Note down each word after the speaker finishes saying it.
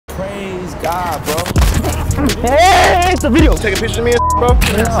God, bro. Hey, it's a video. Taking pictures of me and bro?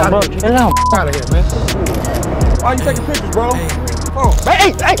 Get out of here, man. Why you taking pictures, bro? Phone.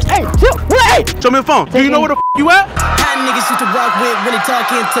 Hey, chill. Hey. Show me the phone. Do you know where the you at? How niggas used to rock with when they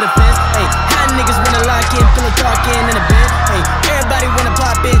talking to the fence. Hey, how niggas wanna lock in, feel like talking in the bed. Hey, everybody wanna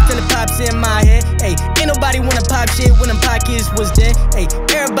pop in till it pops in my head. Hey, ain't nobody wanna pop shit when them pockets was dead. Hey,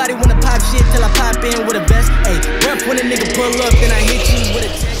 everybody wanna pop shit till I pop in with a vest. Hey, rough when a nigga pull up, then I hit you with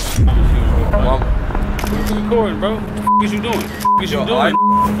a text. What's recording, bro? What you doing? What you doing?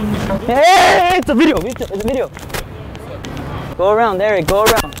 Hey, it's a video. It's a video. Go around, Eric. Go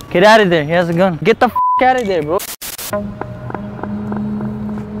around. Get out of there. He has a gun. Get the f out of there, bro. What's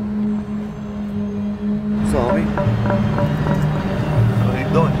up, homie? What are you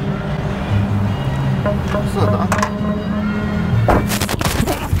doing? What's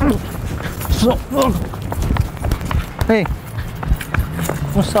up, dog? Hey.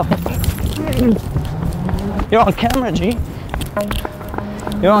 What's up? You're on camera, G.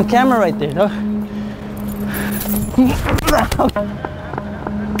 You're on camera right there, dog.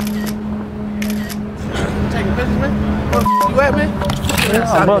 Taking pictures, man? Where you at, man? Chill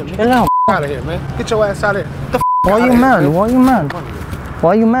out, bro. Chill out. Out of here, man. Get your ass out of here. Why you mad? Why you mad?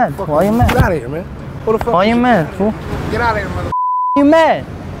 Why you mad? Why you mad? Get out of here, man. Who the fuck? Why you mad, fool? Get out of here, mother. You mad?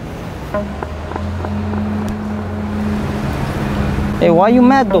 Hey, why you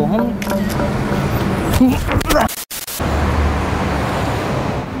mad though, homie?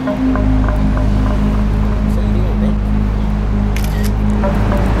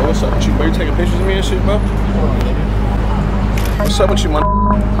 What's up with you, bro? You taking pictures of me and shit, bro? What's up with you, man?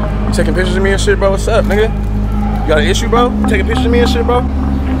 You taking pictures of me and shit, bro? What's up, nigga? You got an issue, bro? You taking pictures of me and shit, bro?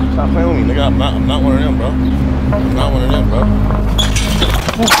 Stop playing with me, nigga. I'm not one of them, bro. I'm not one of them, bro.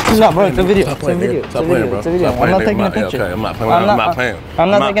 No, bro, it's a video. Stop playing, it's a video. Stop playing, bro. It's a video. I'm not taking a picture. Okay, I'm not playing. I'm not playing. I'm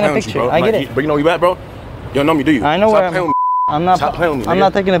not taking a picture. I get it. But you know where you at, bro? You don't know me, do you? I know where I'm at. I'm not. Stop playing with me, I'm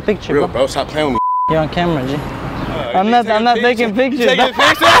not taking a picture, real, bro. Stop playing with me. You're on camera, G. I'm not taking pictures. Taking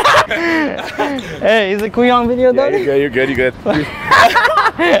pictures? Hey, is it cool on video, though? Yeah, you're good. Hey,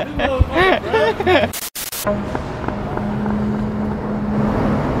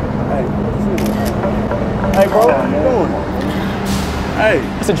 bro, what you doing? Hey.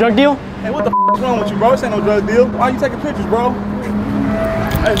 It's a drug deal? Hey, what the f is wrong with you, bro? This ain't no drug deal. Why you taking pictures, bro?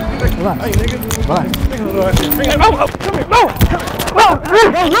 Hey, relax. Hey, nigga. Relax. Come here, bro. Bro,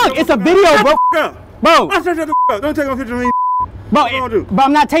 look, it's a video, bro. Bro. Shut the f up. Don't take a picture of me. Bro, but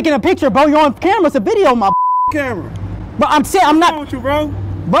I'm not taking a picture, bro. You're on camera. It's a video, my camera. But I'm saying I'm not. What's wrong with you, bro?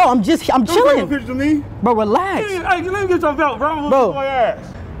 Bro, I'm chilling. Don't take a picture of me. Bro, relax. Hey, let me get your belt, bro. Bro. My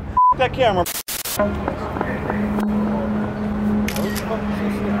ass. That camera.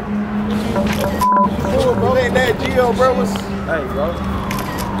 Cool, bro. Ain't that Gio, bro? Hey, bro.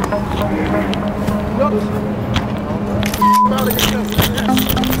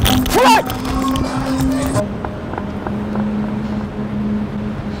 What?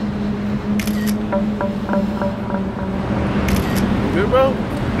 You good, bro?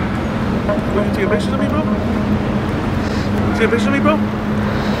 You taking pictures of me, bro? You taking pictures of me, bro?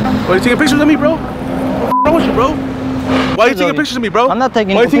 Why you taking pictures of me, bro? What's wrong with you, bro? Why are you taking pictures of me, bro? I'm not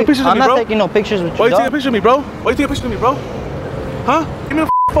taking. Why you taking pictures of me, bro? I'm not taking no pictures with you. Why you taking pictures of me, bro? Why you taking pictures of me, bro? Huh? Give me the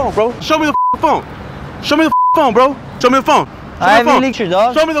phone, bro. Show me the phone. Show me the phone, bro. Show me the phone. I have any pictures,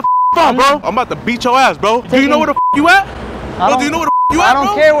 dog. Show me the phone, bro. I'm about to beat your ass, bro. Do you know where the you at? Bro, do you know where the you at, bro? I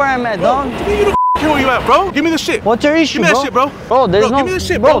don't care where I'm at, dog. You don't care where you at, bro. Give me the shit. What's your issue, bro? Give me that shit, bro. Bro, there's no. Give me the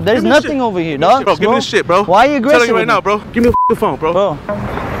shit, bro. There's nothing over here, dog. Bro, give me the shit, bro. Why are you aggressive? I'm telling you right now, bro. Give me the phone, bro.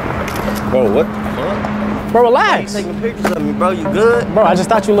 Bro, what? Bro, relax. Taking pictures of me, bro. You good? Bro, I just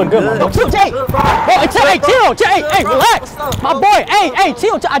thought you looked good. Bro, chill, Jay. Bro, chill. Hey, relax. My boy, hey,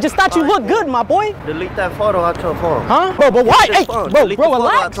 chill. I just thought you looked good, my boy. Delete that photo out your phone. Huh? Bro, but why? Hey, bro,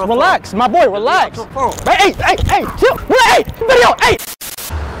 relax. My boy, relax. Hey, chill. Hey, video, hey.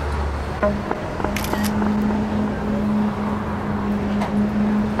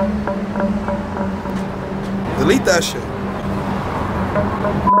 Delete that shit.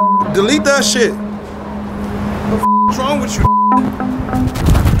 Delete that shit. What's wrong with you?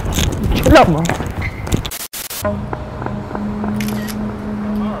 Chill out, bro.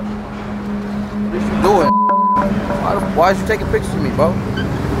 What you doing? Why is you taking pictures of me, bro?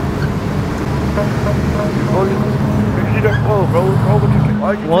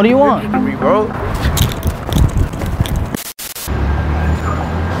 What do you want? Pictures of me, bro?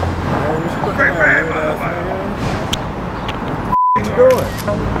 What you doing?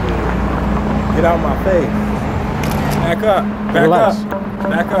 Get out my face. Back up. Relax.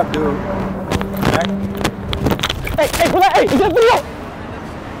 Back up, dude. Back. Hey, relax. Hey, is that video?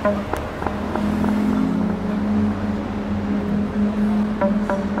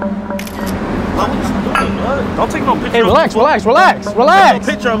 Don't take no picture. Hey, relax, relax, relax, relax.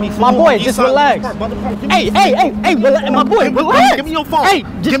 No picture of me, My boy, just relax. Hey, my boy, relax. Give me your phone. Hey,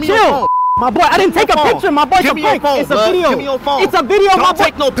 just chill. My boy, I didn't take a picture. My boy, it's a prank. It's a video. Give me your phone. It's a video, my boy. Don't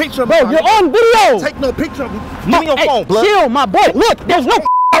take no picture of me. Bro, you're on video. Take no picture of me. Give me your phone, blood. Chill, my boy. Look, there's no.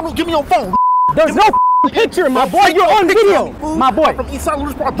 Give me your phone. There's no picture, my boy. You're on video, my boy. From East Side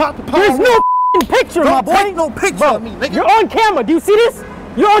Louis Park. There's no picture, my boy. Take no picture of me, nigga. You're on camera. Do you see this?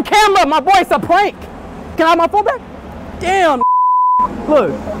 You're on camera, my boy. It's a prank. Can I have my phone back? Damn.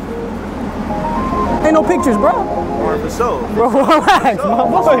 Look. Ain't no pictures, bro. For sure. Bro, relax, my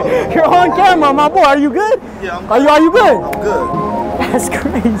boy. You're on camera, my boy. Are you good? Yeah, I'm good. Are you good? I'm good. That's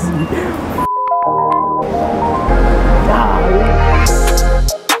crazy.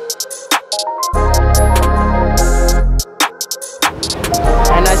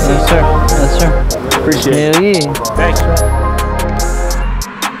 And I see. Yes, sir. Yes, sir. Appreciate it. Hell yeah. Thanks.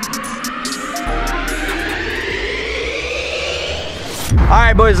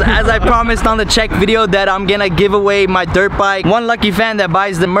 Alright boys, as I promised on the check video that I'm gonna give away my dirt bike. One lucky fan that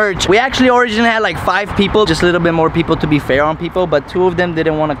buys the merch. We actually originally had like 5 people, just a little bit more people to be fair on people, but 2 of them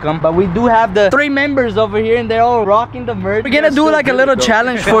didn't want to come. But we do have the 3 members over here and they're all rocking the merch. We're gonna do like a little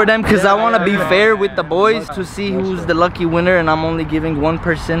challenge for them because I want to be fair with the boys to see who's the lucky winner, and I'm only giving one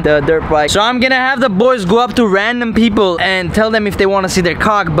person the dirt bike. So I'm gonna have the boys go up to random people and tell them if they want to see their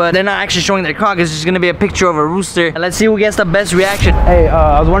cock, but they're not actually showing their cock. It's just gonna be a picture of a rooster, and let's see who gets the best reaction. Hey,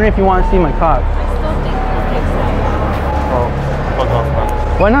 I was wondering if you want to see my cock. Fuck off,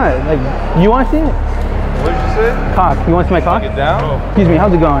 man. Why not? Like, you want to see it? What did you say? Cock. You want to see my cock? Get down. Excuse me,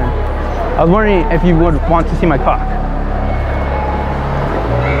 how's it going? I was wondering if you would want to see my cock.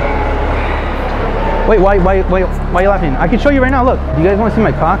 Wait, why are you laughing? I can show you right now. Look, do you guys want to see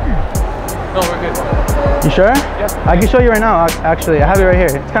my cock? No, we're good. You sure? Yeah. I can show you right now. Actually, I have it right here.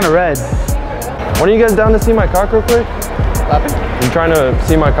 It's kind of red. When are you guys down to see my cock real quick? You trying to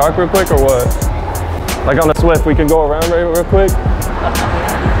see my cock real quick or what? Like on the Swift, we can go around real quick?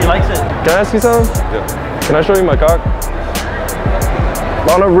 He likes it. Can I ask you something? Yeah. Can I show you my cock?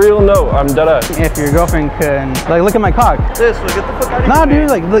 On a real note, I'm dead ass. If your girlfriend can, like, look at my cock. Sis, get the fuck out of Nah, dude,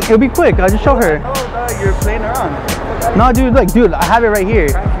 like, look, it'll be quick. I'll just show her. No, you're playing around. No, dude, like, dude, I have it right here.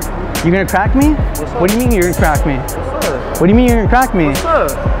 You're gonna crack me? What do you mean you're gonna crack me? What do you mean you're gonna crack me? What's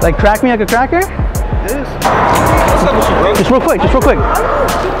up? Like, crack me like a cracker? This. Just real quick, just real quick.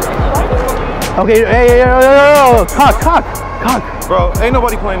 Okay, hey, cock. Bro, ain't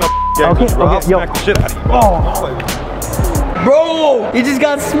nobody playing no games with you, bro. I'll smack the shit out of you, bro. Bro, he just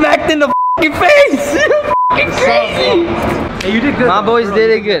got smacked in the fucking face. Fucking crazy. Hey, you did good. My boys did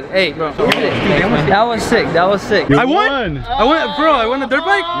it good. Hey, bro, that was sick. That was sick. I won, bro. I won the dirt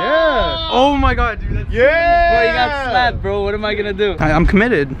bike. Yeah. Oh my god, dude. Bro, you got slapped, bro. What am I gonna do? I'm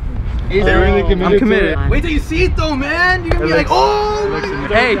committed. Really committed. I'm committed. Wait till you see it though, man. You're gonna be like, oh.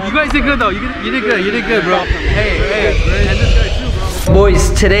 Hey, you guys did good though. You did good. You did good, bro. Hey. And this guy too, bro. Boys,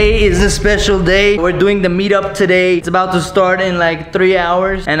 today is a special day. We're doing the meetup today. It's about to start in like 3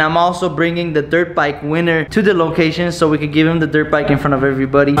 hours, and I'm also bringing the dirt bike winner to the location so we can give him the dirt bike in front of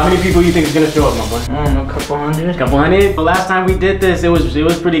everybody. How many people you think is gonna show up, my boy? I don't know, a couple hundred. Couple hundred? The last time we did this, it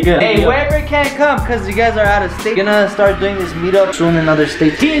was pretty good. Hey, whoever can't come, because you guys are out of state, gonna start doing this meetup soon in other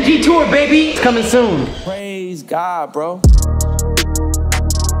states. TNG tour, baby! It's coming soon. Praise God, bro.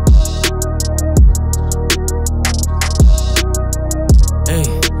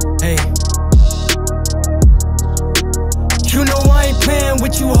 Hey. You know I ain't playing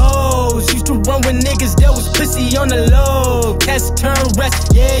with you hoes. Used to run with niggas that was pussy on the low. Cast turn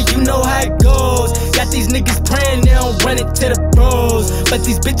rest, yeah, you know how it goes. Got these niggas praying they don't run it to the bros, but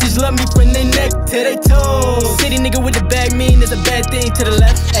these bitches love me from their neck to their toes. City nigga with the bag mean there's a bad thing to the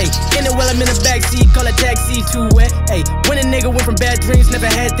left. Ayy, in it while I'm in the backseat, call a taxi too wet. Ayy, when a nigga went from bad dreams, never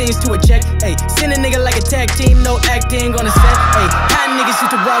had things to a check. Ayy, send a nigga like a tag team, no acting on the set. Ayy, how niggas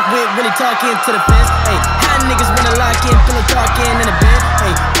used to rock with, really talking to the fence. Ayy, how niggas wanna lock in, pillow talking in the bed.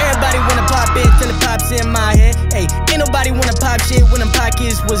 Ayy, everybody wanna pop in till it pops in my head. Ayy, ain't nobody wanna pop shit when them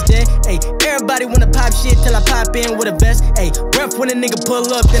pockets was dead. Ayy, everybody wanna pop shit till I pop in with a vest. Ayy, rough when a nigga pull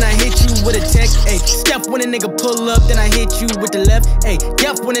up, then I hit you with a text. Ayy, step when a nigga pull up, then I hit you with the left. Ayy,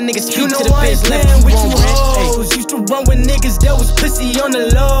 deaf when a nigga speak to the bitch, left you with you hoes. Used to run with niggas that was pussy on the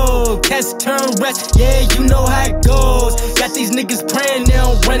low. Cast turn rest, yeah, you know how it goes. Got these niggas praying they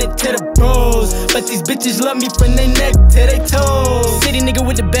don't run it to the bros, but these bitches love love me from their neck to their toes. City nigga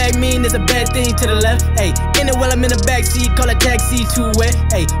with the bag mean there's a bad thing to the left. Ayy, in it while I'm in the backseat, call a taxi too wet.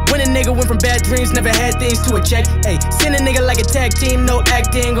 Ayy, when a nigga went from bad dreams, never had things to a check. Ayy, send a nigga like a tag team, no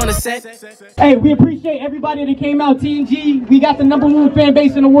acting on the set. Hey, we appreciate everybody that came out, TNG. We got the #1 fan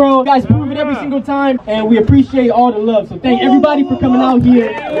base in the world. You guys prove it every single time, and we appreciate all the love. So thank everybody for coming out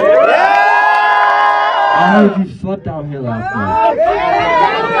here. I heard you slept out here last night.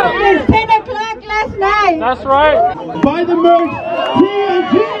 It's 10 o'clock last night. That's right. Buy the merch,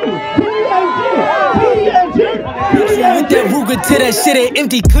 TNG, With that Ruger to that shit an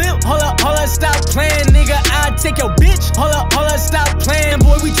empty clip. Hold up, stop playing, nigga. I'll take your bitch. Hold up, stop playing.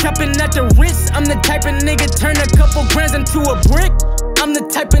 Boy, we trapping at the wrist. I'm the type of nigga turn a couple grams into a brick. I'm the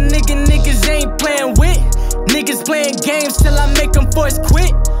type of nigga niggas ain't playing with. Niggas playing games till I make them force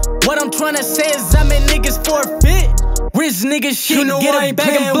quit. What I'm trying to say is I make niggas forfeit. Rich niggas shit, you know get a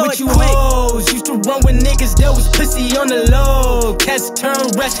bag and butt you hoes. Used to run with niggas that was pussy on the low. Cats turn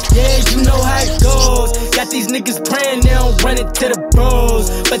rest, yeah, you know how it goes. Got these niggas praying, they don't run it to the bros.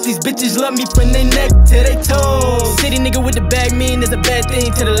 But these bitches love me from their neck to their toes. City nigga with the bag mean there's a bad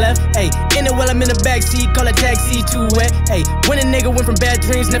thing to the left. Ayy, in it while I'm in the backseat, call a taxi too wet. Ayy, when a nigga went from bad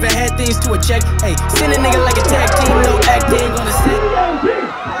dreams, never had things to a check. Ayy, send a nigga like a tag team, no acting on the set.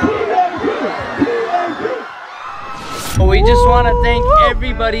 We just want to thank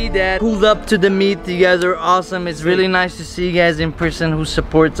everybody that pulled up to the meet. You guys are awesome. It's really nice to see you guys in person who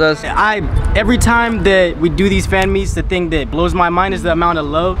supports us. Every time that we do these fan meets, the thing that blows my mind is the amount of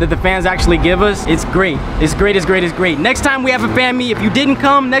love that the fans actually give us. It's great. It's great, it's great, it's great. Next time we have a fan meet, if you didn't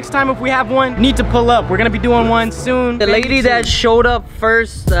come, next time if we have one, you need to pull up. We're gonna be doing one soon. The lady that showed up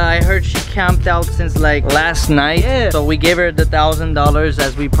first, I heard she camped out since like last night. Yeah. So we gave her the $1,000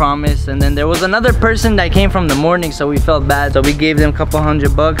 as we promised. And then there was another person that came from the morning, so we felt bad. So we gave them a couple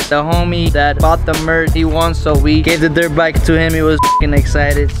 $100 bucks. The homie that bought the merch, he won, so we gave the dirt bike to him. He was f***ing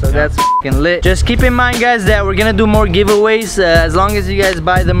excited, so that's f***ing lit. Just keep in mind, guys, that we're gonna do more giveaways. As long as you guys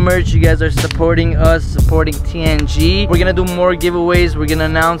buy the merch, you guys are supporting us, supporting TNG. We're gonna do more giveaways. We're gonna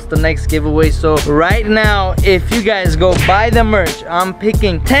announce the next giveaway. So right now, if you guys go buy the merch, I'm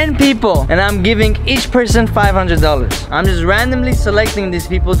picking 10 people and I'm giving each person $500. I'm just randomly selecting these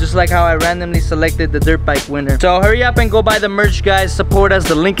people, just like how I randomly selected the dirt bike winner. So hurry up and go buy the merch, guys. Support us.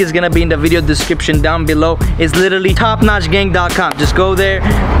 The link is gonna be in the video description down below. It's literally topnotchgang.com. Just go there.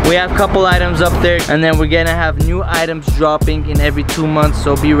 We have a couple items up there, and then we're gonna have new items dropping in every 2 months,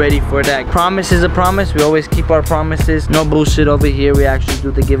 so be ready for that. Promise is a promise. We always keep our promises. No bullshit over here. We actually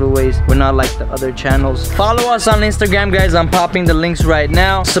do the giveaways. We're not like the other channels. Follow us on Instagram, guys. I'm popping the links right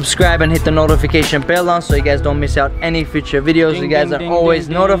now. Subscribe and hit the notification bell on so you guys don't miss out any future videos. You guys are always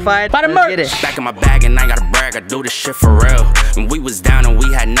notified. Buy the merch. Back in my bag and I ain't gotta brag. I do this shit for real. When we was down and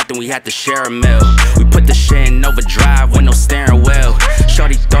we had nothing, we had to share a meal. We put the shit in overdrive with no steering wheel.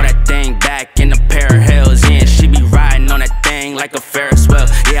 Shorty throw that thing back in a pair of heels. Yeah, she be riding on that thing like a Ferris wheel.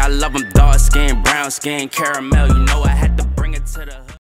 Yeah, I love them dark skin, brown skin, caramel. You know I had to bring it to the